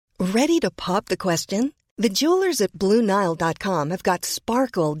Ready to pop the question? The jewelers at BlueNile.com have got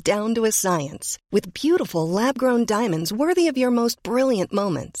sparkle down to a science with beautiful lab-grown diamonds worthy of your most brilliant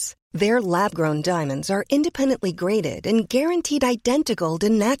moments. Their lab-grown diamonds are independently graded and guaranteed identical to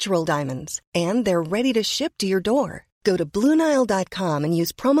natural diamonds, and they're ready to ship to your door. Go to BlueNile.com and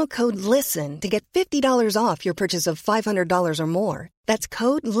use promo code LISTEN to get $50 off your purchase of $500 or more. That's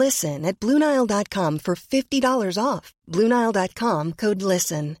code LISTEN at BlueNile.com for $50 off. BlueNile.com, code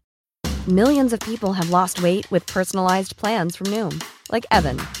LISTEN. Millions of people have lost weight with personalized plans from Noom. Like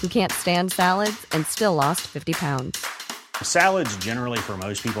Evan, who can't stand salads and still lost 50 pounds. Salads generally for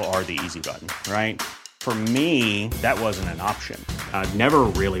most people are the easy button, right? For me, that wasn't an option. I never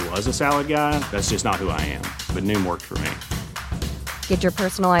really was a salad guy. That's just not who I am. But Noom worked for me. Get your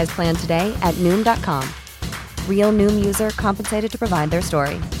personalized plan today at Noom.com. Real Noom user compensated to provide their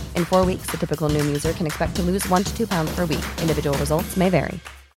story. In 4 weeks, the typical Noom user can expect to lose 1 to 2 pounds per week. Individual results may vary.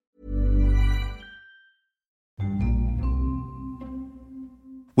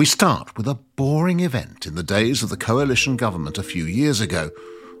 We start with a boring event in the days of the coalition government a few years ago.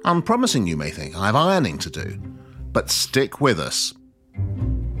 Unpromising, you may think. I have ironing to do. But stick with us.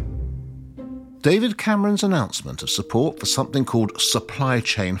 David Cameron's announcement of support for something called supply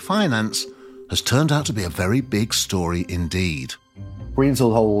chain finance has turned out to be a very big story indeed.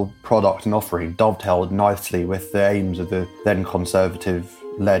 Greensil's whole product and offering dovetailed nicely with the aims of the then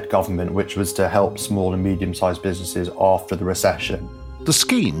Conservative-led government, which was to help small and medium-sized businesses after the recession. The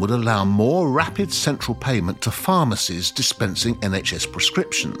scheme would allow more rapid central payment to pharmacies dispensing NHS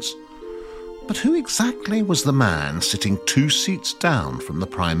prescriptions. But who exactly was the man sitting 2 seats down from the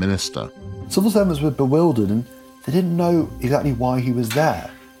Prime Minister? Civil servants were bewildered and they didn't know exactly why he was there.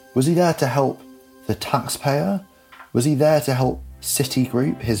 Was he there to help the taxpayer? Was he there to help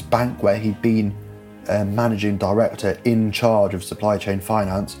Citigroup, his bank where he'd been managing director in charge of supply chain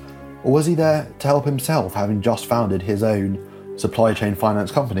finance? Or was he there to help himself, having just founded his own supply chain finance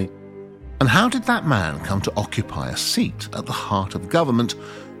company? And how did that man come to occupy a seat at the heart of government,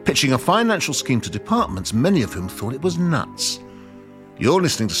 pitching a financial scheme to departments, many of whom thought it was nuts? You're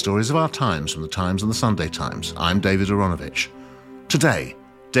listening to Stories of Our Times from The Times and The Sunday Times. I'm David Aronovich. Today,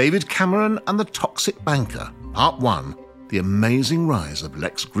 David Cameron and the Toxic Banker, Part 1, The Amazing Rise of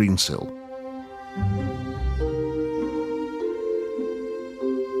Lex Greensill.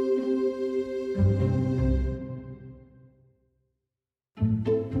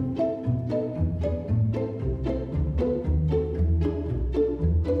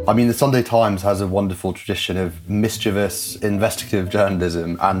 I mean, the Sunday Times has a wonderful tradition of mischievous investigative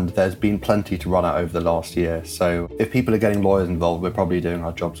journalism, and there's been plenty to run out over the last year. So if people are getting lawyers involved, we're probably doing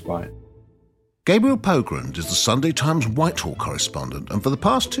our jobs right. Gabriel Pogrund is the Sunday Times Whitehall correspondent, and for the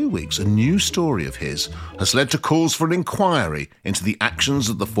past 2 weeks, a new story of his has led to calls for an inquiry into the actions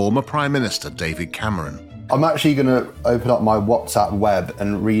of the former Prime Minister, David Cameron. I'm actually going to open up my WhatsApp web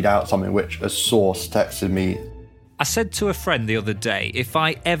and read out something which a source texted me. I said to a friend the other day, if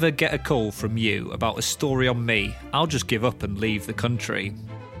I ever get a call from you about a story on me, I'll just give up and leave the country.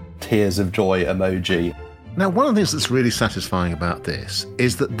 Tears of joy emoji. Now, one of the things that's really satisfying about this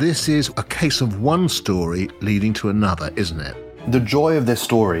is that this is a case of one story leading to another, isn't it? The joy of this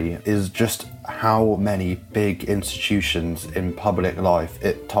story is just how many big institutions in public life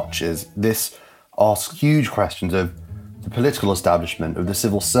it touches. This asks huge questions of the political establishment, of the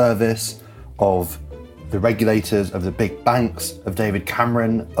civil service, of the regulators, of the big banks, of David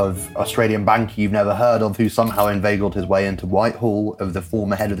Cameron, of Australian banker you've never heard of who somehow inveigled his way into Whitehall, of the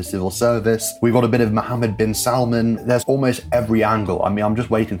former head of the civil service. We've got a bit of Mohammed bin Salman. There's almost every angle. I mean, I'm just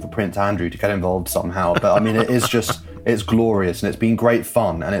waiting for Prince Andrew to get involved somehow. But I mean, it is just, it's glorious and it's been great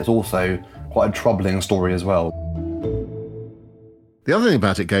fun. And it's also quite a troubling story as well. The other thing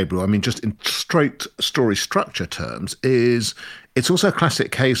about it, Gabriel, I mean, just in straight story structure terms, is it's also a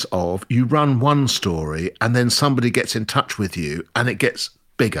classic case of you run one story and then somebody gets in touch with you and it gets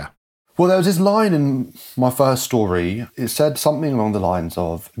bigger. Well, there was this line in my first story. It said something along the lines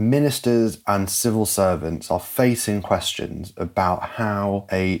of ministers and civil servants are facing questions about how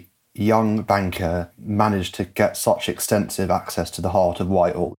a young banker managed to get such extensive access to the heart of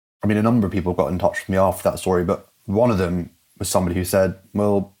Whitehall. I mean, a number of people got in touch with me after that story, but one of them was somebody who said,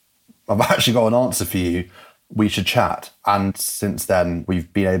 well, I've actually got an answer for you. We should chat. And since then,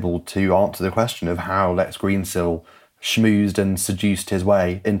 we've been able to answer the question of how Lex Greensill schmoozed and seduced his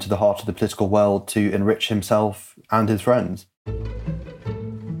way into the heart of the political world to enrich himself and his friends.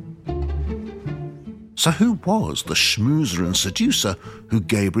 So who was the schmoozer and seducer who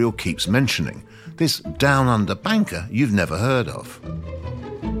Gabriel keeps mentioning? This down-under banker you've never heard of.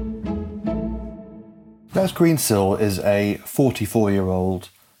 Lex Greensill is a 44-year-old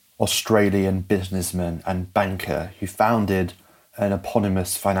Australian businessman and banker who founded an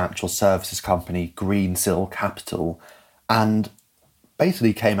eponymous financial services company, Greensill Capital, and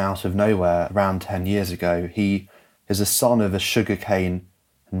basically came out of nowhere around 10 years ago. He is a son of a sugarcane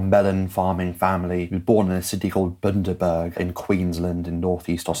and melon farming family. He was born in a city called Bundaberg in Queensland in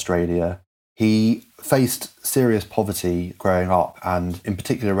northeast Australia. He faced serious poverty growing up, and in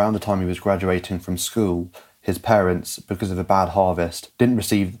particular around the time he was graduating from school, his parents, because of a bad harvest, didn't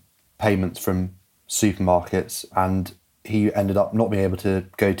receive payments from supermarkets, and he ended up not being able to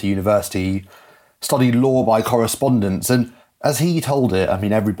go to university. He studied law by correspondence, and as he told it, I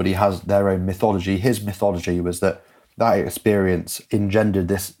mean, everybody has their own mythology. His mythology was that experience engendered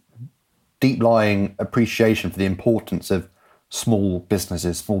this deep-lying appreciation for the importance of small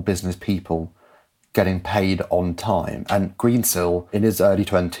businesses, small business people getting paid on time. And Greensill, in his early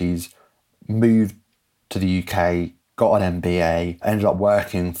 20s, moved to the UK, got an MBA, ended up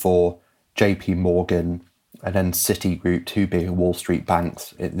working for JP Morgan and then Citigroup, two big Wall Street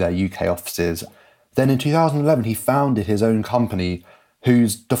banks in their UK offices. Then in 2011, he founded his own company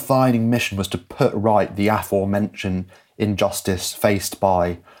whose defining mission was to put right the aforementioned injustice faced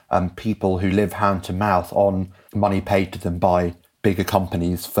by people who live hand to mouth on money paid to them by bigger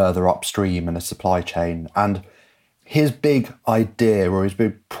companies further upstream in the supply chain. And his big idea or his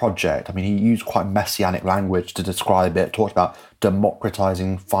big project, I mean, he used quite messianic language to describe it, talked about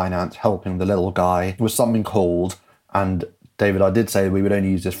democratizing finance, helping the little guy, was something called, and David, I did say we would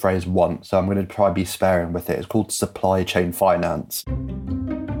only use this phrase once, so I'm going to try to be sparing with it. It's called supply chain finance.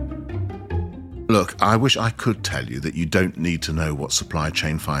 Look, I wish I could tell you that you don't need to know what supply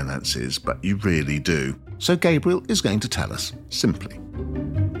chain finance is, but you really do. So Gabriel is going to tell us, simply.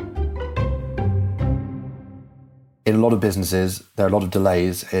 In a lot of businesses, there are a lot of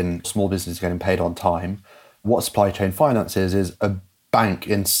delays in small businesses getting paid on time. What supply chain finance is a bank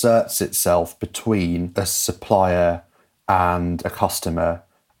inserts itself between a supplier and a customer,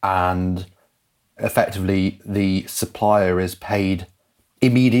 and effectively the supplier is paid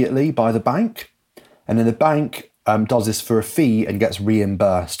immediately by the bank, and then the bank does this for a fee and gets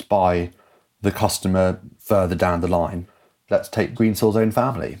reimbursed by the customer further down the line. Let's take Greensill's own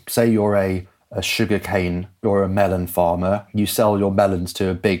family. Say you're a sugarcane or a melon farmer, you sell your melons to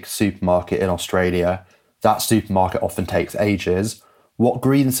a big supermarket in Australia. That supermarket often takes ages. What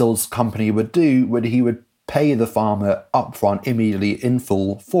Greensill's company would do, he would pay the farmer upfront immediately in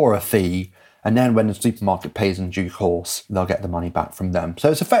full for a fee, and then when the supermarket pays in due course, they'll get the money back from them.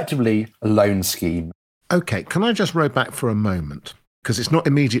 So it's effectively a loan scheme. OK, can I just row back for a moment? Because it's not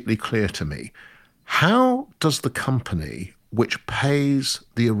immediately clear to me. How does the company which pays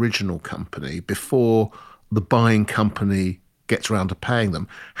the original company before the buying company gets around to paying them,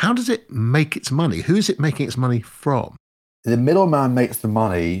 how does it make its money? Who is it making its money from? The middleman makes the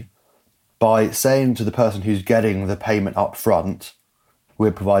money by saying to the person who's getting the payment up front,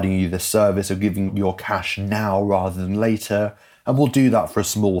 we're providing you the service of giving your cash now rather than later, and we'll do that for a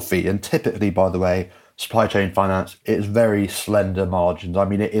small fee. And typically, by the way, supply chain finance, it's very slender margins. I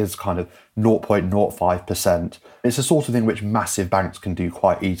mean, it is kind of 0.05%. It's the sort of thing which massive banks can do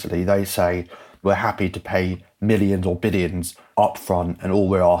quite easily. They say, we're happy to pay millions or billions up front, and all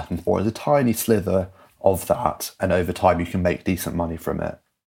we're asking for is a tiny slither of that, and over time you can make decent money from it.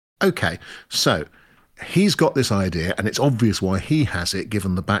 OK, so he's got this idea, and it's obvious why he has it,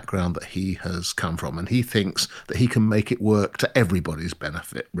 given the background that he has come from, and he thinks that he can make it work to everybody's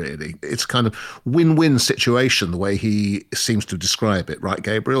benefit, really. It's kind of win-win situation, the way he seems to describe it, right,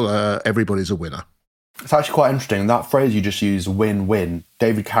 Gabriel? Everybody's a winner. It's actually quite interesting. That phrase you just used, win-win,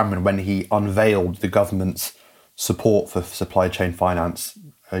 David Cameron, when he unveiled the government's support for supply chain finance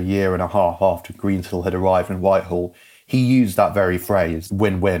a year and a half after Greensill had arrived in Whitehall, he used that very phrase,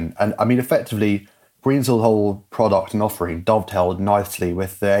 win-win. And I mean, effectively, Greensill's whole product and offering dovetailed nicely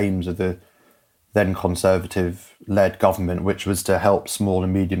with the aims of the then Conservative-led government, which was to help small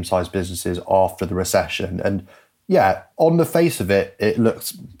and medium-sized businesses after the recession. And yeah, on the face of it, it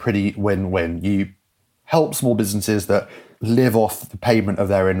looks pretty win-win. You help small businesses that live off the payment of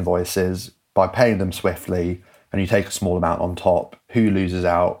their invoices by paying them swiftly, and you take a small amount on top. Who loses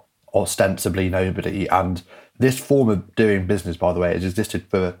out? Ostensibly nobody. And this form of doing business, by the way, has existed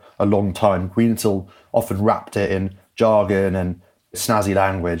for a long time. Greensill often wrapped it in jargon and snazzy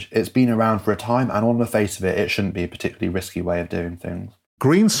language. It's been around for a time, and on the face of it, it shouldn't be a particularly risky way of doing things.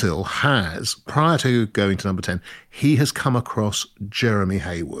 Greensill has, prior to going to number 10, he has come across Jeremy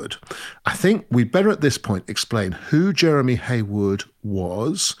Haywood. I think we'd better at this point explain who Jeremy Haywood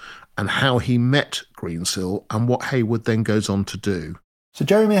was and how he met Greensill and what Haywood then goes on to do. So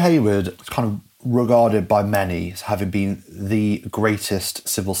Jeremy Haywood is kind of regarded by many as having been the greatest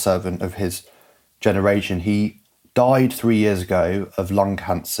civil servant of his generation. He died 3 years ago of lung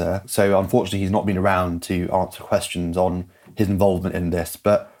cancer, so unfortunately he's not been around to answer questions on his involvement in this.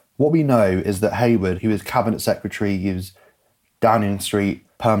 But what we know is that Hayward, he was cabinet secretary, he was Downing Street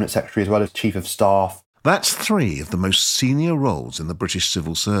permanent secretary as well as chief of staff. That's 3 of the most senior roles in the British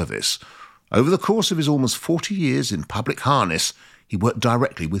civil service. Over the course of his almost 40 years in public harness, he worked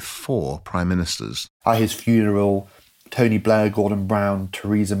directly with 4 prime ministers. At his funeral, Tony Blair, Gordon Brown,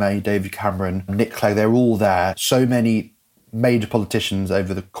 Theresa May, David Cameron, Nick Clegg, they're all there. So many major politicians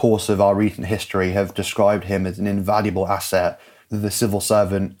over the course of our recent history have described him as an invaluable asset, the civil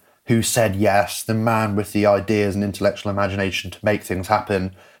servant who said yes, the man with the ideas and intellectual imagination to make things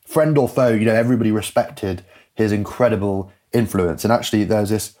happen. Friend or foe, everybody respected his incredible influence. And actually, there's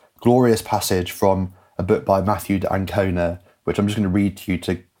this glorious passage from a book by Matthew d'Ancona, which I'm just going to read to you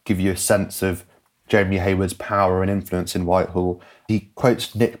to give you a sense of Jeremy Hayward's power and influence in Whitehall. He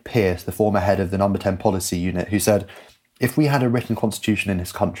quotes Nick Pearce, the former head of the No. 10 Policy Unit, who said, "If we had a written constitution in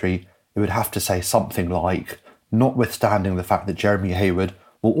this country, it would have to say something like, notwithstanding the fact that Jeremy Hayward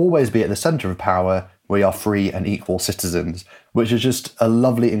will always be at the centre of power, we are free and equal citizens," which is just a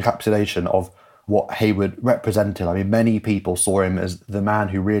lovely encapsulation of what Hayward represented. I mean, many people saw him as the man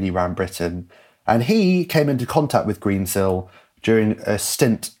who really ran Britain. And he came into contact with Greensill during a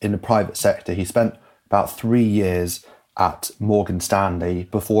stint in the private sector. He spent about 3 years at Morgan Stanley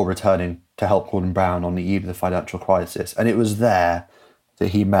before returning to help Gordon Brown on the eve of the financial crisis. And it was there that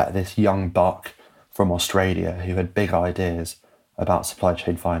he met this young buck from Australia who had big ideas about supply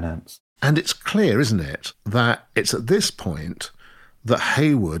chain finance. And it's clear, isn't it, that it's at this point that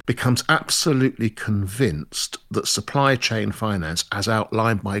Hayward becomes absolutely convinced that supply chain finance, as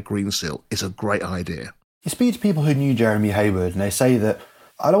outlined by Greensill, is a great idea. You speak to people who knew Jeremy Hayward and they say that,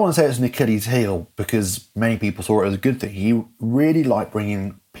 I don't want to say it's an Achilles heel because many people saw it as a good thing. He really liked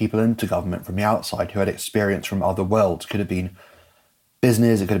bringing people into government from the outside who had experience from other worlds. It could have been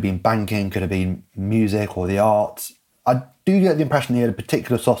business, it could have been banking, could have been music or the arts. I do get the impression he had a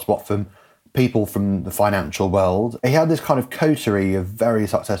particular soft spot for people from the financial world. He had this kind of coterie of very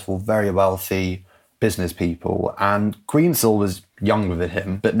successful, very wealthy business people, and Greensill was younger than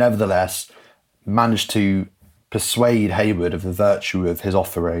him, but nevertheless managed to persuade Hayward of the virtue of his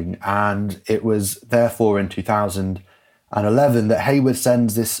offering. And it was therefore in 2011 that Hayward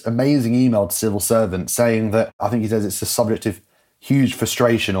sends this amazing email to civil servants saying that, I think he says it's a subject of huge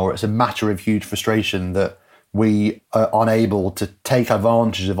frustration, or it's a matter of huge frustration that we are unable to take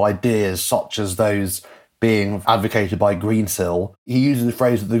advantage of ideas such as those being advocated by Greensill. He uses the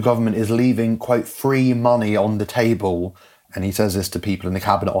phrase that the government is leaving, quote, free money on the table. And he says this to people in the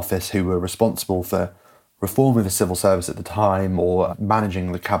Cabinet Office who were responsible for reforming the civil service at the time or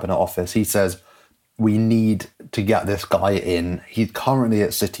managing the Cabinet Office. He says, we need to get this guy in. He's currently at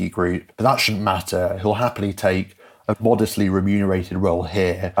Citigroup, but that shouldn't matter. He'll happily take a modestly remunerated role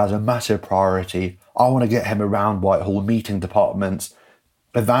here as a matter of priority. I want to get him around Whitehall, meeting departments,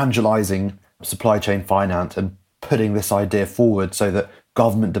 evangelising supply chain finance and putting this idea forward so that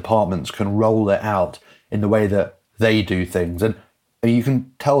government departments can roll it out in the way that they do things. And you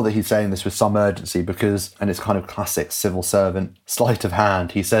can tell that he's saying this with some urgency because, and it's kind of classic civil servant sleight of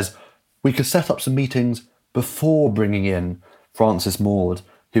hand, he says, we could set up some meetings before bringing in Francis Maude,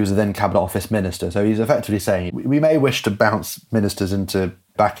 who was a then Cabinet Office minister. So he's effectively saying, we may wish to bounce ministers into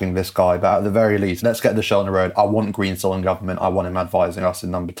backing this guy, but at the very least, let's get the show on the road. I want Greensill in government. I want him advising us in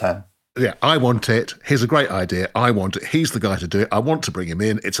number 10. Yeah, I want it. Here's a great idea. I want it. He's the guy to do it. I want to bring him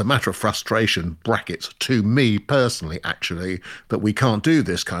in. It's a matter of frustration, brackets, to me personally, actually, that we can't do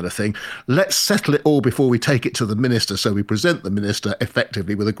this kind of thing. Let's settle it all before we take it to the minister, so we present the minister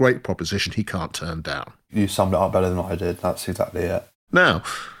effectively with a great proposition he can't turn down. You summed it up better than I did. That's exactly it. Now,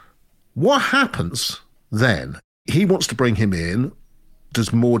 what happens then? He wants to bring him in.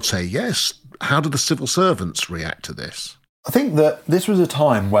 Does Maude say yes? How do the civil servants react to this? I think that this was a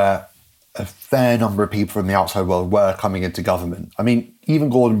time where a fair number of people from the outside world were coming into government. I mean, even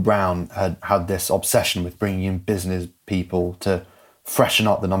Gordon Brown had this obsession with bringing in business people to freshen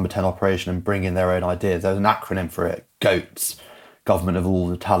up the number 10 operation and bring in their own ideas. There was an acronym for it, GOATS, Government of All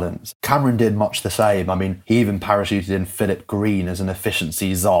the Talents. Cameron did much the same. I mean, he even parachuted in Philip Green as an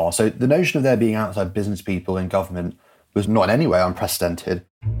efficiency czar. So the notion of there being outside business people in government was not in any way unprecedented.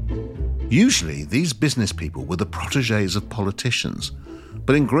 Usually, these business people were the protégés of politicians.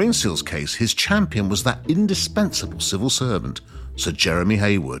 But in Greensill's case, his champion was that indispensable civil servant, Sir Jeremy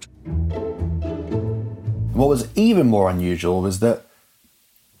Hayward. What was even more unusual was that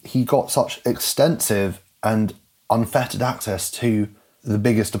he got such extensive and unfettered access to the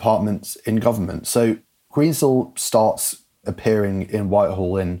biggest departments in government. So Greensill starts appearing in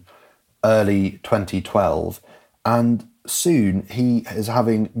Whitehall in early 2012, and soon he is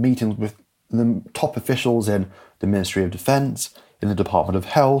having meetings with the top officials in the Ministry of Defence, in the Department of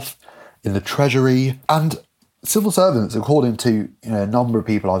Health, in the Treasury, and civil servants, according to a number of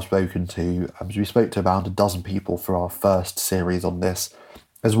people I've spoken to. We spoke to about a dozen people for our first series on this,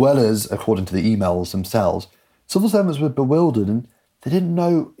 as well as according to the emails themselves. Civil servants were bewildered and they didn't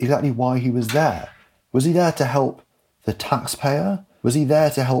know exactly why he was there. Was he there to help the taxpayer? Was he there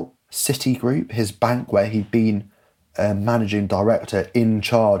to help Citigroup, his bank where he'd been managing director in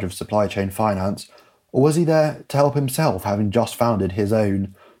charge of supply chain finance? Or was he there to help himself, having just founded his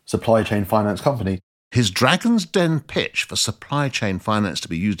own supply chain finance company? His Dragon's Den pitch for supply chain finance to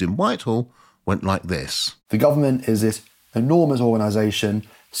be used in Whitehall went like this. The government is this enormous organisation,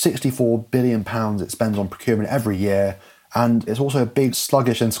 £64 billion it spends on procurement every year, and it's also a big,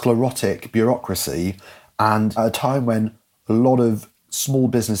 sluggish and sclerotic bureaucracy. And at a time when a lot of small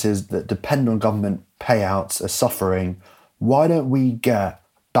businesses that depend on government payouts are suffering, why don't we get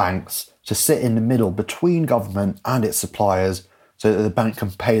banks to sit in the middle between government and its suppliers so that the bank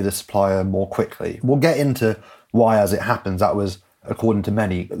can pay the supplier more quickly? We'll get into why, as it happens, that was, according to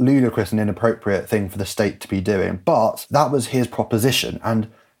many, ludicrous and inappropriate thing for the state to be doing. But that was his proposition,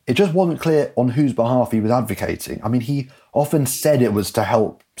 and it just wasn't clear on whose behalf he was advocating. I mean, he often said it was to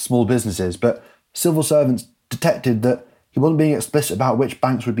help small businesses, but civil servants detected that he wasn't being explicit about which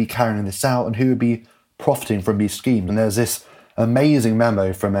banks would be carrying this out and who would be profiting from these schemes. And there's this amazing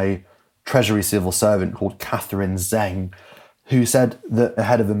memo from a Treasury civil servant called Catherine Zeng, who said that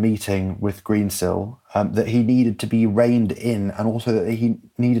ahead of a meeting with Greensill, that he needed to be reined in and also that he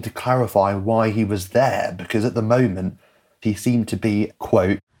needed to clarify why he was there, because at the moment he seemed to be,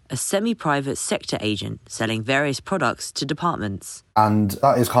 quote, a semi-private sector agent selling various products to departments. And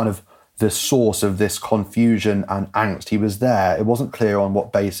that is kind of the source of this confusion and angst. He was there. It wasn't clear on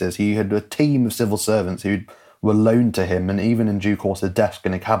what basis. He had a team of civil servants who were loaned to him, and even in due course a desk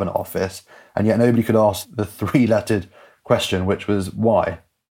in a cabinet office, and yet nobody could ask the three-lettered question, which was why.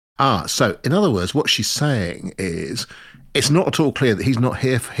 So in other words, what she's saying is it's not at all clear that he's not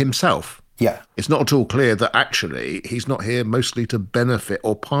here for himself. Yeah. It's not at all clear that actually he's not here mostly to benefit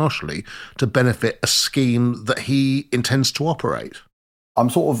or partially to benefit a scheme that he intends to operate. I'm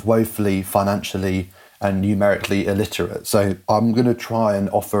sort of woefully financially and numerically illiterate, so I'm going to try and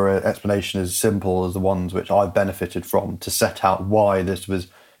offer an explanation as simple as the ones which I've benefited from to set out why this was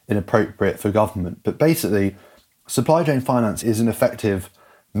inappropriate for government. But basically, supply chain finance is an effective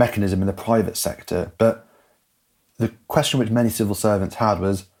mechanism in the private sector, but the question which many civil servants had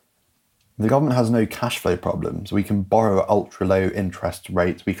was, the government has no cash flow problems. We can borrow at ultra low interest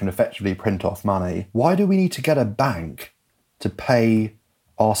rates. We can effectively print off money. Why do we need to get a bank to pay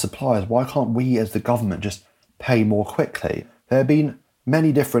our suppliers? Why can't we as the government just pay more quickly? There have been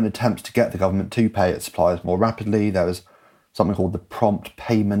many different attempts to get the government to pay its suppliers more rapidly. There was something called the Prompt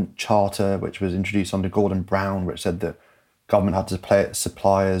Payment Charter, which was introduced under Gordon Brown, which said that government had to pay its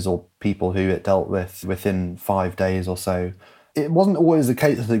suppliers or people who it dealt with within 5 days or so. It wasn't always the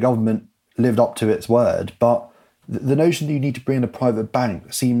case that the government lived up to its word, but the notion that you need to bring in a private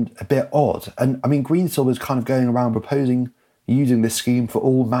bank seemed a bit odd. And I mean, Greensill was kind of going around proposing using this scheme for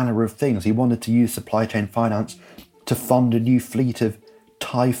all manner of things. He wanted to use supply chain finance to fund a new fleet of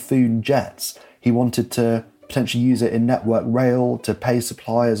Typhoon jets. He wanted to potentially use it in Network Rail to pay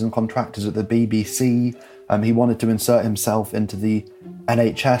suppliers and contractors at the BBC. He wanted to insert himself into the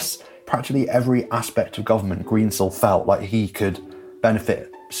NHS. Practically every aspect of government, Greensill felt like he could benefit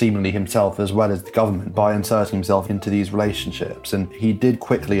seemingly himself as well as the government by inserting himself into these relationships. And he did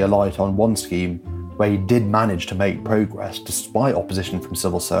quickly alight on one scheme where he did manage to make progress despite opposition from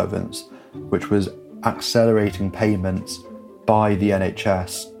civil servants, which was accelerating payments by the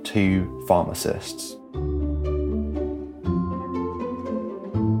NHS to pharmacists.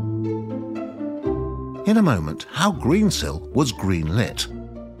 In a moment, how Greensill was greenlit.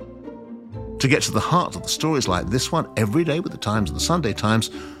 To get to the heart of the stories like this one every day with the Times and the Sunday Times,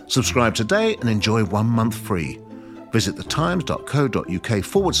 subscribe today and enjoy 1 month free. Visit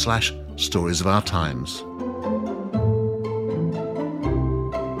thetimes.co.uk/stories of our times.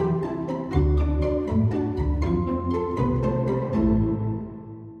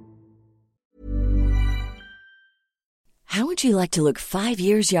 How would you like to look 5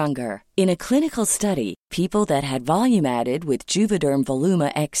 years younger? In a clinical study, people that had volume added with Juvederm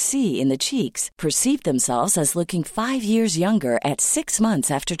Voluma XC in the cheeks perceived themselves as looking 5 years younger at 6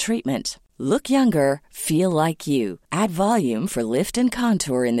 months after treatment. Look younger, feel like you. Add volume for lift and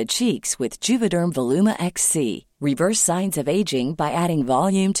contour in the cheeks with Juvederm Voluma XC. Reverse signs of aging by adding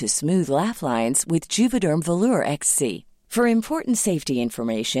volume to smooth laugh lines with Juvederm Volure XC. For important safety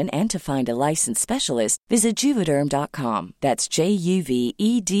information and to find a licensed specialist, visit Juvederm.com. That's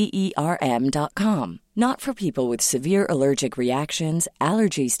JUVEDERM.com. Not for people with severe allergic reactions,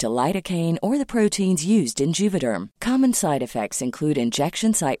 allergies to lidocaine, or the proteins used in Juvederm. Common side effects include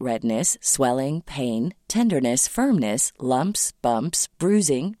injection site redness, swelling, pain, tenderness, firmness, lumps, bumps,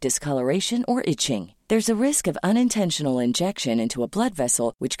 bruising, discoloration, or itching. There's a risk of unintentional injection into a blood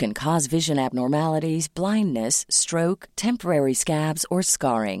vessel, which can cause vision abnormalities, blindness, stroke, temporary scabs, or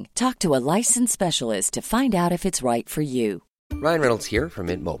scarring. Talk to a licensed specialist to find out if it's right for you. Ryan Reynolds here from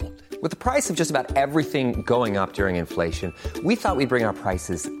Mint Mobile. With the price of just about everything going up during inflation, we thought we'd bring our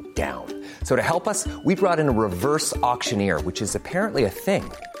prices down. So to help us, we brought in a reverse auctioneer, which is apparently a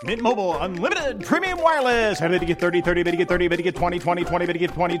thing. Mint Mobile Unlimited Premium Wireless. How to get 30, 30, bit to get 30, bit to get 20, 20, 20, bit to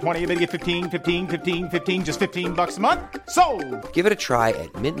get 20, 20, bit to get 15, 15, 15, 15, just $15 a month? Sold! Give it a try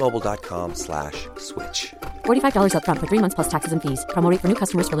at mintmobile.com/switch. $45 up front for 3 months plus taxes and fees. Promo rate for new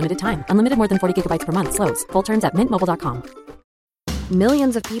customers for limited time. Unlimited more than 40 gigabytes per month. Slows full terms at mintmobile.com.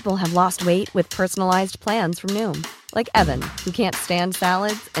 Millions of people have lost weight with personalized plans from Noom. Like Evan, who can't stand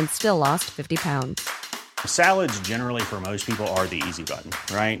salads and still lost 50 pounds. Salads generally for most people are the easy button,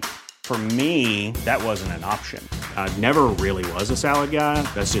 right? For me, that wasn't an option. I never really was a salad guy.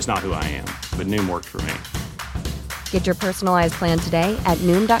 That's just not who I am. But Noom worked for me. Get your personalized plan today at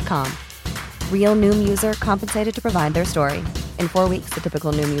Noom.com. Real Noom user compensated to provide their story. In 4 weeks, the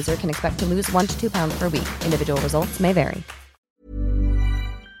typical Noom user can expect to lose 1 to 2 pounds per week. Individual results may vary.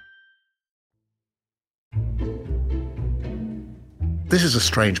 This is a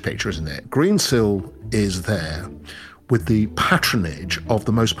strange picture, isn't it? Greensill is there with the patronage of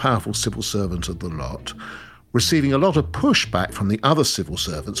the most powerful civil servant of the lot, receiving a lot of pushback from the other civil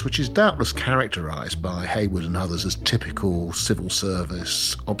servants, which is doubtless characterised by Hayward and others as typical civil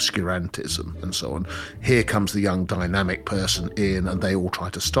service obscurantism and so on. Here comes the young dynamic person in, and they all try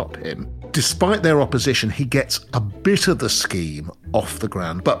to stop him. Despite their opposition, he gets a bit of the scheme off the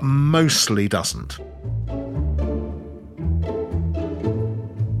ground, but mostly doesn't.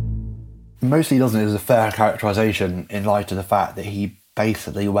 Mostly doesn't is a fair characterisation in light of the fact that he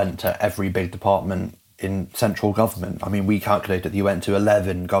basically went to every big department in central government. I mean, we calculated that he went to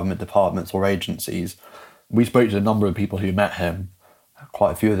 11 government departments or agencies. We spoke to a number of people who met him.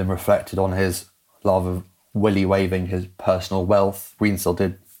 Quite a few of them reflected on his love of willy-waving his personal wealth. Greensill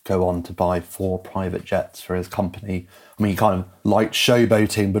did go on to buy 4 private jets for his company. I mean, he kind of liked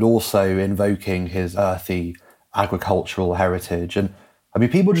showboating, but also invoking his earthy agricultural heritage. And I mean,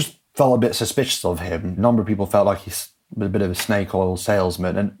 people just felt a bit suspicious of him. A number of people felt like he's a bit of a snake oil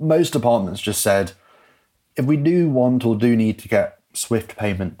salesman. And most departments just said, if we do want or do need to get swift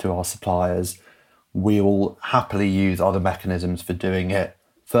payment to our suppliers, we will happily use other mechanisms for doing it.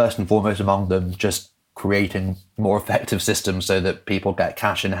 First and foremost among them, just creating more effective systems so that people get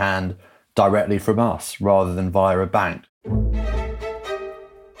cash in hand directly from us rather than via a bank.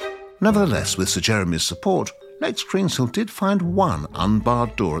 Nevertheless, with Sir Jeremy's support, Lex Greensill did find one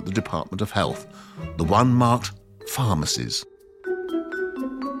unbarred door at the Department of Health, the one marked pharmacies.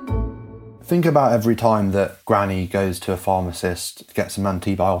 Think about every time that Granny goes to a pharmacist to get some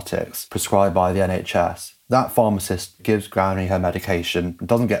antibiotics prescribed by the NHS. That pharmacist gives Granny her medication. It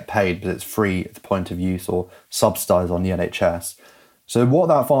doesn't get paid, but it's free at the point of use or subsidised on the NHS. So what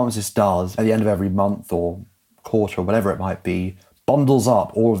that pharmacist does at the end of every month or quarter or whatever it might be, bundles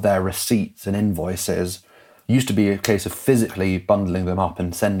up all of their receipts and invoices. Used to be a case of physically bundling them up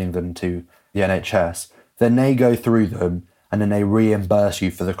and sending them to the NHS. Then they go through them and then they reimburse you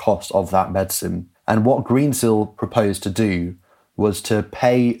for the cost of that medicine. And what Greensill proposed to do was to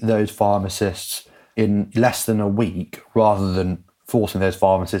pay those pharmacists in less than a week rather than forcing those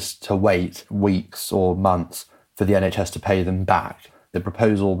pharmacists to wait weeks or months for the NHS to pay them back. The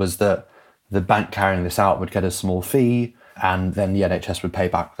proposal was that the bank carrying this out would get a small fee and then the NHS would pay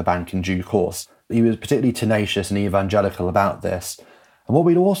back the bank in due course. He was particularly tenacious and evangelical about this. And what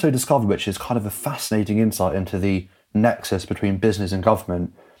we'd also discovered, which is kind of a fascinating insight into the nexus between business and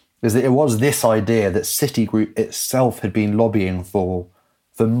government, is that it was this idea that Citigroup itself had been lobbying for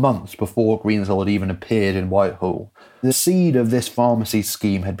months before Greensill had even appeared in Whitehall. The seed of this pharmacy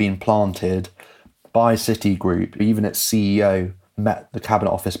scheme had been planted by Citigroup. Even its CEO met the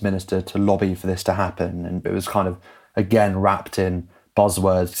Cabinet Office Minister to lobby for this to happen. And it was kind of, again, wrapped in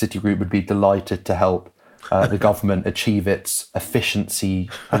buzzwords. Citigroup would be delighted to help the government achieve its efficiency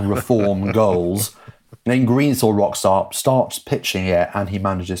and reform goals. then Greensill rocks up, starts pitching it, and he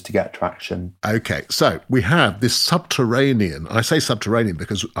manages to get traction. OK, so we have this subterranean, I say subterranean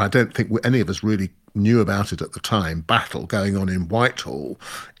because I don't think any of us really knew about it at the time, battle going on in Whitehall,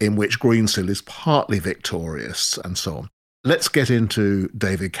 in which Greensill is partly victorious and so on. Let's get into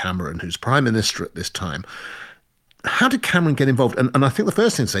David Cameron, who's Prime Minister at this time. How did Cameron get involved? And I think the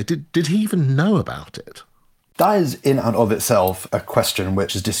first thing to say, did he even know about it? That is in and of itself a question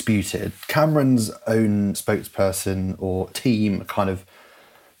which is disputed. Cameron's own spokesperson or team kind of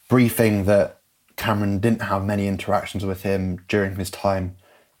briefing that Cameron didn't have many interactions with him during his time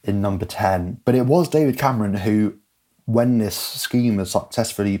in Number 10. But it was David Cameron who, when this scheme was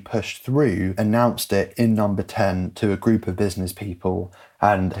successfully pushed through, announced it in Number 10 to a group of business people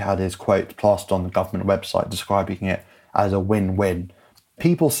and had his quote plastered on the government website describing it as a win-win.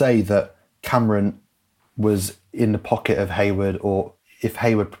 People say that Cameron was in the pocket of Hayward, or if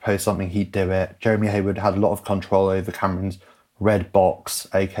Hayward proposed something, he'd do it. Jeremy Hayward had a lot of control over Cameron's red box,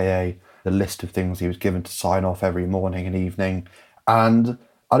 aka the list of things he was given to sign off every morning and evening. And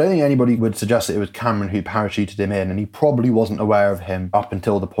I don't think anybody would suggest that it was Cameron who parachuted him in, and he probably wasn't aware of him up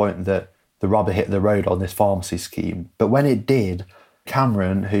until the point that the rubber hit the road on this pharmacy scheme. But when it did,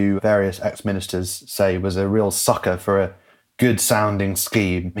 Cameron, who various ex-ministers say was a real sucker for a good-sounding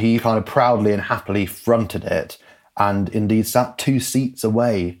scheme, he kind of proudly and happily fronted it, and indeed sat 2 seats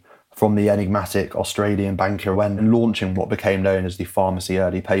away from the enigmatic Australian banker when launching what became known as the Pharmacy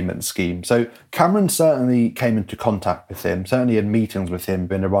Early Payment Scheme. So Cameron certainly came into contact with him, certainly had meetings with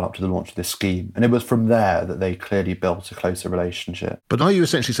him in the run-up to the launch of this scheme, and it was from there that they clearly built a closer relationship. But are you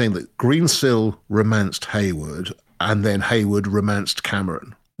essentially saying that Greensill romanced Hayward and then Hayward romanced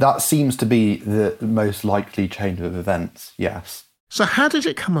Cameron? That seems to be the most likely chain of events, yes. So how did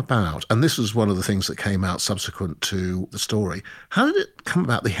it come about? And this was one of the things that came out subsequent to the story. How did it come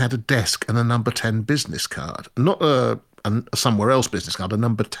about that he had a desk and a Number 10 business card? Not a somewhere else business card, a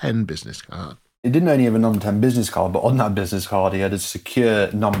Number 10 business card. He didn't only have a Number 10 business card, but on that business card he had a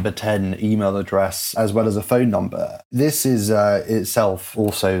secure Number 10 email address as well as a phone number. This is itself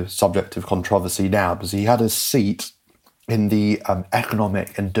also subject of controversy now, because he had a seat in the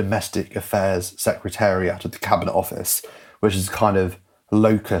Economic and Domestic Affairs Secretariat of the Cabinet Office, which is kind of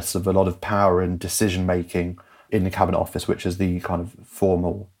locus of a lot of power and decision-making in the Cabinet Office, which is the kind of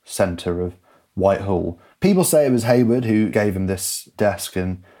formal centre of Whitehall. People say it was Hayward who gave him this desk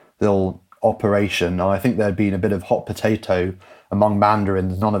and little operation. I think there'd been a bit of hot potato among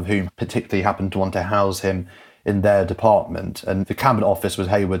mandarins, none of whom particularly happened to want to house him in their department. And the Cabinet Office was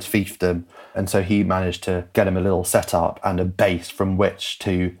Hayward's fiefdom, and so he managed to get him a little setup and a base from which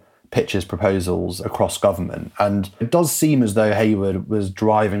to pitch his proposals across government. And it does seem as though Hayward was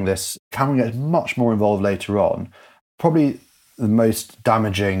driving this. Cameron gets much more involved later on. Probably the most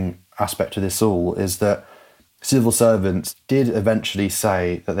damaging aspect of this all is that civil servants did eventually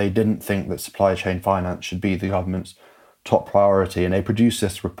say that they didn't think that supply chain finance should be the government's top priority, and they produced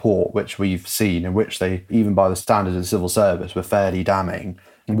this report, which we've seen, in which they, even by the standards of the civil service, were fairly damning.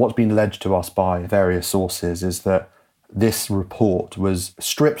 And what's been alleged to us by various sources is that this report was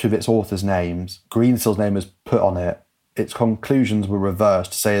stripped of its authors' names, Greensill's name was put on it, its conclusions were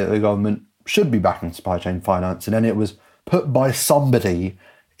reversed to say that the government should be backing supply chain finance, and then it was put by somebody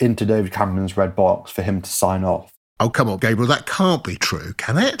into David Cameron's red box for him to sign off. Oh, come on, Gabriel, that can't be true,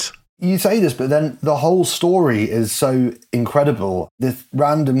 can it? You say this, but then the whole story is so incredible. This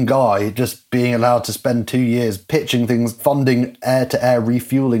random guy just being allowed to spend 2 years pitching things, funding air-to-air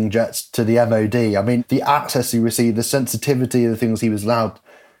refuelling jets to the MOD. I mean, the access he received, the sensitivity of the things he was allowed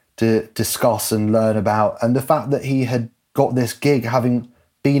to discuss and learn about, and the fact that he had got this gig having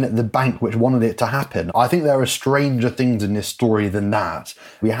been at the bank which wanted it to happen. I think there are stranger things in this story than that.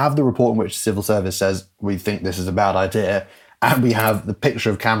 We have the report in which the civil service says, we think this is a bad idea, and we have the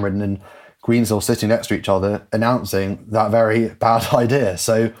picture of Cameron and Greensill sitting next to each other announcing that very bad idea.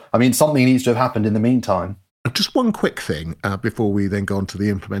 So, I mean, something needs to have happened in the meantime. Just one quick thing before we then go on to the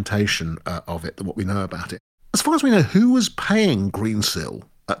implementation of it, what we know about it. As far as we know, who was paying Greensill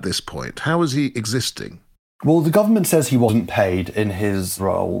at this point? How was he existing? Well, the government says he wasn't paid in his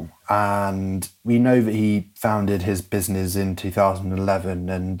role, and we know that he founded his business in 2011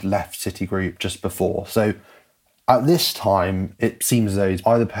 and left Citigroup just before. So at this time, it seems as though he's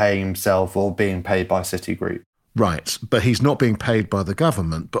either paying himself or being paid by Citigroup. Right, but he's not being paid by the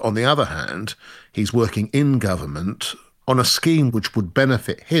government. But on the other hand, he's working in government on a scheme which would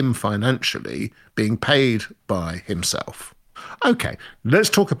benefit him financially, being paid by himself. OK,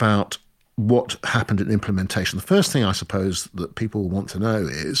 let's talk about what happened in implementation. The first thing I suppose that people want to know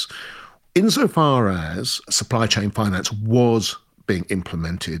is, insofar as supply chain finance was being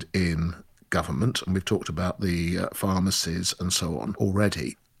implemented in government, and we've talked about the pharmacies and so on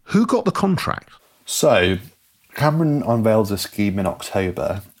already. Who got the contract? So, Cameron unveils a scheme in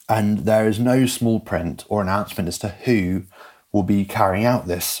October, and there is no small print or announcement as to who will be carrying out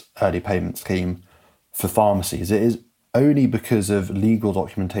this early payment scheme for pharmacies. It is only because of legal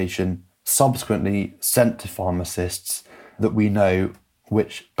documentation subsequently sent to pharmacists that we know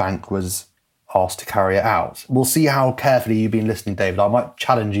which bank was asked to carry it out. We'll see how carefully you've been listening, David. I might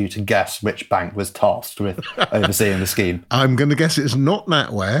challenge you to guess which bank was tasked with overseeing the scheme. I'm going to guess it's not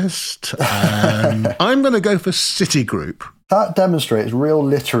NatWest. I'm going to go for Citigroup. That demonstrates real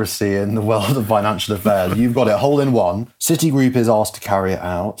literacy in the world of financial affairs. You've got it hole in one. Citigroup is asked to carry it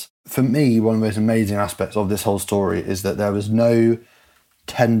out. For me, one of the most amazing aspects of this whole story is that there was no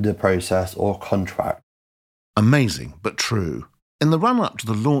tender process or contract. Amazing, but true. In the run-up to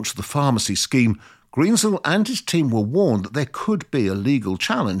the launch of the pharmacy scheme, Greensill and his team were warned that there could be a legal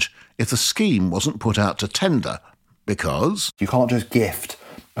challenge if the scheme wasn't put out to tender, because you can't just gift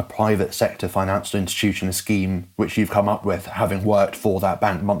a private sector financial institution a scheme which you've come up with, having worked for that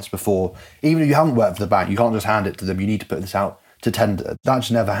bank months before. Even if you haven't worked for the bank, you can't just hand it to them. You need to put this out to tender. That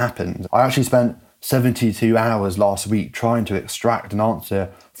just never happened. I actually spent 72 hours last week trying to extract an answer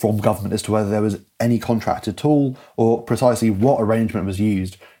from government as to whether there was any contract at all or precisely what arrangement was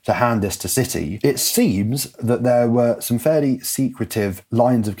used to hand this to Citi. It seems that there were some fairly secretive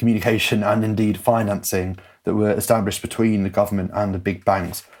lines of communication and indeed financing that were established between the government and the big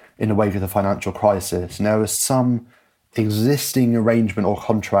banks in the wake of the financial crisis. And there was some existing arrangement or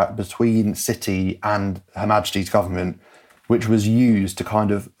contract between Citi and Her Majesty's government which was used to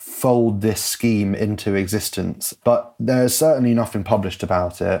kind of fold this scheme into existence. But there's certainly nothing published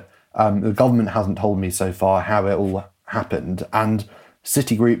about it. The government hasn't told me so far how it all happened. And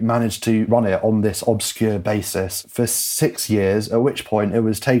Citigroup managed to run it on this obscure basis for 6 years, at which point it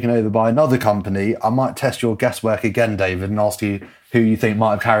was taken over by another company. I might test your guesswork again, David, and ask you who you think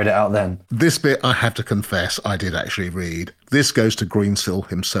might have carried it out then. This bit, I have to confess, I did actually read. This goes to Greensill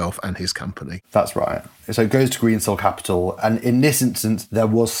himself and his company. That's right. So it goes to Greensill Capital. And in this instance, there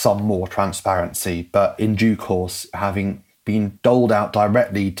was some more transparency, but in due course, having been doled out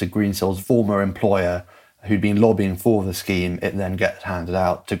directly to Greensill's former employer, who'd been lobbying for the scheme, it then gets handed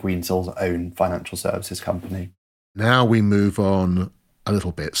out to Greensill's own financial services company. Now we move on a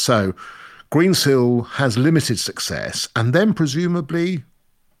little bit. So Greensill has limited success and then presumably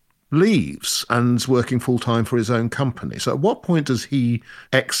leaves and's working full-time for his own company. So at what point does he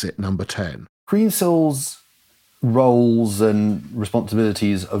exit Number 10? Greensill's roles and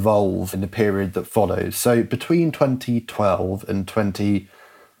responsibilities evolve in the period that follows. So between 2012 and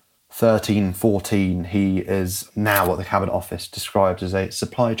 2013-14, he is now what the Cabinet Office describes as a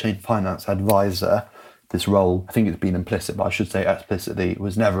supply chain finance advisor. This role, I think it's been implicit, but I should say explicitly,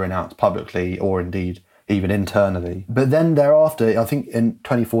 was never announced publicly or indeed even internally. But then thereafter, I think in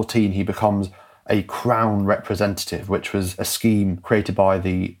 2014, he becomes a Crown representative, which was a scheme created by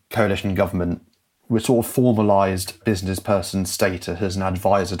the coalition government, which sort of formalised business person status as an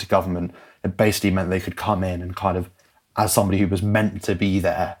advisor to government. It basically meant they could come in and kind of, as somebody who was meant to be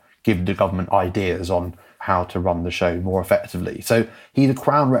there, give the government ideas on how to run the show more effectively. So he's a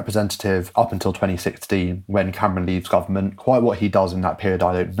Crown representative up until 2016 when Cameron leaves government. Quite what he does in that period,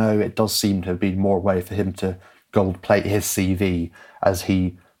 I don't know. It does seem to have been more a way for him to gold plate his CV as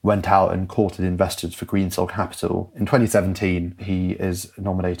he went out and courted investors for Greensill Capital. In 2017, he is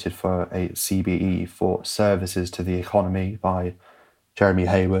nominated for a CBE for services to the economy by Jeremy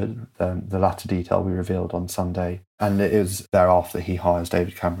Hayward, the latter detail we revealed on Sunday. And it is thereafter he hires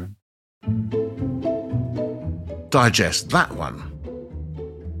David Cameron. Digest that one.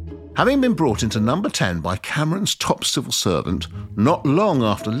 Having been brought into Number 10 by Cameron's top civil servant, not long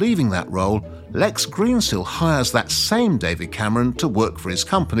after leaving that role, Lex Greensill hires that same David Cameron to work for his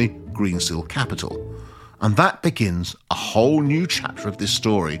company, Greensill Capital. And that begins a whole new chapter of this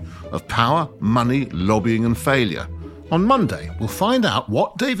story of power, money, lobbying and failure. On Monday, we'll find out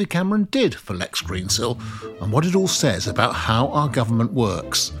what David Cameron did for Lex Greensill and what it all says about how our government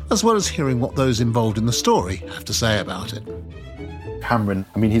works, as well as hearing what those involved in the story have to say about it. Cameron,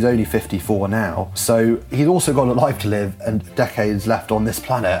 he's only 54 now, so he's also got a life to live and decades left on this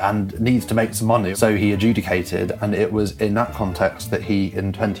planet and needs to make some money. So he adjudicated, and it was in that context that he,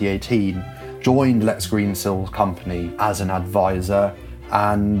 in 2018, joined Lex Greensill's company as an advisor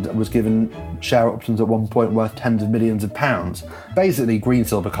and was given share options at one point worth tens of millions of pounds. Basically,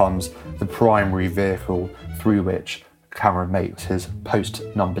 Greensill becomes the primary vehicle through which Cameron makes his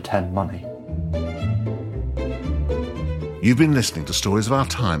post-Number 10 money. You've been listening to Stories of Our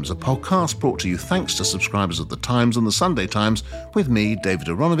Times, a podcast brought to you thanks to subscribers of The Times and The Sunday Times, with me, David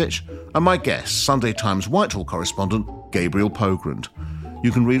Aronovich, and my guest, Sunday Times Whitehall correspondent, Gabriel Pogrund.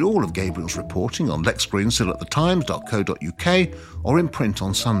 You can read all of Gabriel's reporting on Lex Greensill at thetimes.co.uk or in print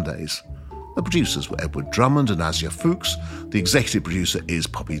on Sundays. The producers were Edward Drummond and Asia Fuchs, the executive producer is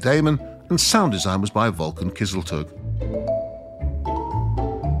Poppy Damon, and sound design was by Volkan Kiziltug.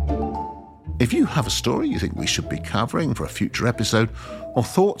 If you have a story you think we should be covering for a future episode, or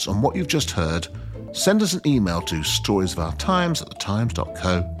thoughts on what you've just heard, send us an email to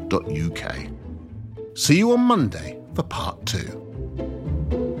storiesofourtimes@thetimes.co.uk. See you on Monday for part 2.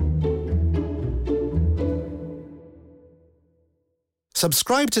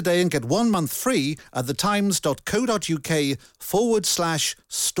 Subscribe today and get 1 month free at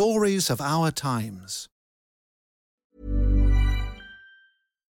thetimes.co.uk/stories of our times.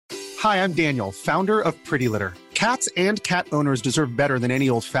 Hi, I'm Daniel, founder of Pretty Litter. Cats and cat owners deserve better than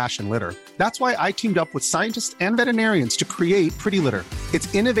any old-fashioned litter. That's why I teamed up with scientists and veterinarians to create Pretty Litter.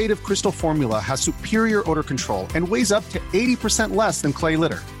 Its innovative crystal formula has superior odor control and weighs up to 80% less than clay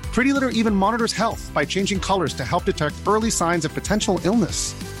litter. Pretty Litter even monitors health by changing colors to help detect early signs of potential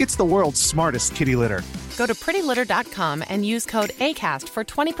illness. It's the world's smartest kitty litter. Go to prettylitter.com and use code ACAST for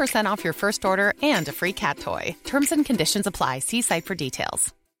 20% off your first order and a free cat toy. Terms and conditions apply. See site for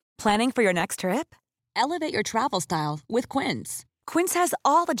details. Planning for your next trip? Elevate your travel style with Quince. Quince has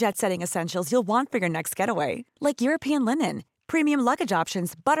all the jet-setting essentials you'll want for your next getaway, like European linen, premium luggage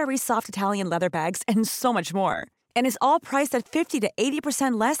options, buttery soft Italian leather bags, and so much more. And is all priced at 50 to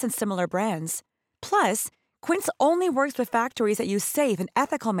 80% less than similar brands. Plus, Quince only works with factories that use safe and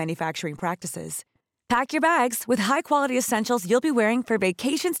ethical manufacturing practices. Pack your bags with high-quality essentials you'll be wearing for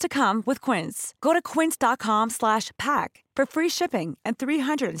vacations to come with Quince. Go to quince.com/pack for free shipping and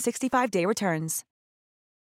 365-day returns.